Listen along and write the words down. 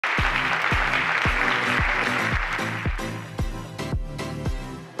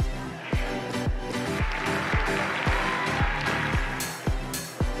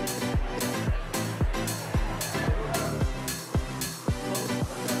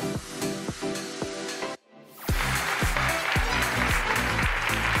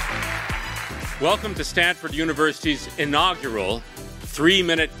Welcome to Stanford University's inaugural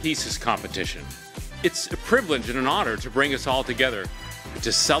 3-minute thesis competition. It's a privilege and an honor to bring us all together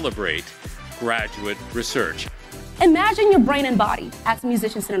to celebrate graduate research. Imagine your brain and body as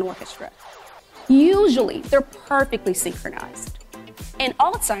musicians in an orchestra. Usually, they're perfectly synchronized. In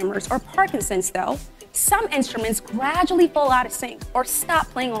Alzheimer's or Parkinson's, though, some instruments gradually fall out of sync or stop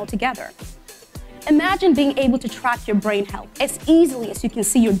playing altogether. Imagine being able to track your brain health as easily as you can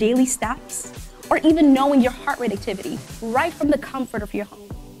see your daily steps, or even knowing your heart rate activity right from the comfort of your home.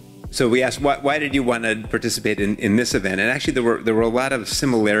 So we asked, why did you want to participate in this event? And actually, there were a lot of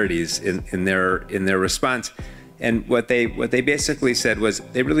similarities in their response. And what they basically said was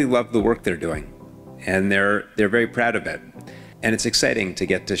they really love the work they're doing, and they're very proud of it. And it's exciting to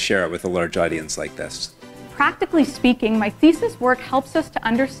get to share it with a large audience like this. Practically speaking, my thesis work helps us to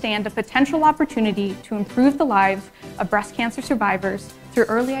understand the potential opportunity to improve the lives of breast cancer survivors through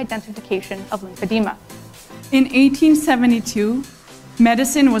early identification of lymphedema. In 1872,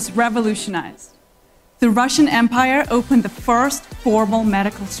 medicine was revolutionized. The Russian Empire opened the first formal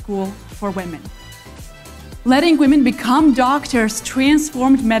medical school for women. Letting women become doctors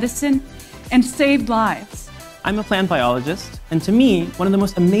transformed medicine and saved lives. I'm a plant biologist, and to me, one of the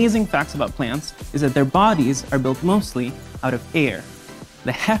most amazing facts about plants is that their bodies are built mostly out of air.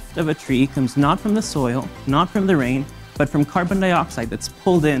 The heft of a tree comes not from the soil, not from the rain, but from carbon dioxide that's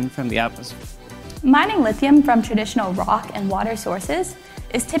pulled in from the atmosphere. Mining lithium from traditional rock and water sources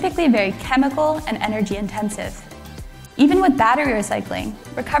is typically very chemical and energy intensive. Even with battery recycling,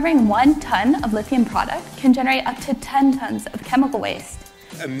 recovering 1 ton of lithium product can generate up to 10 tons of chemical waste.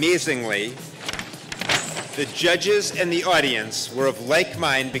 Amazingly, the judges and the audience were of like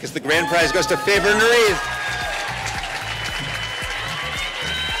mind because the grand prize goes to Favor Nariz.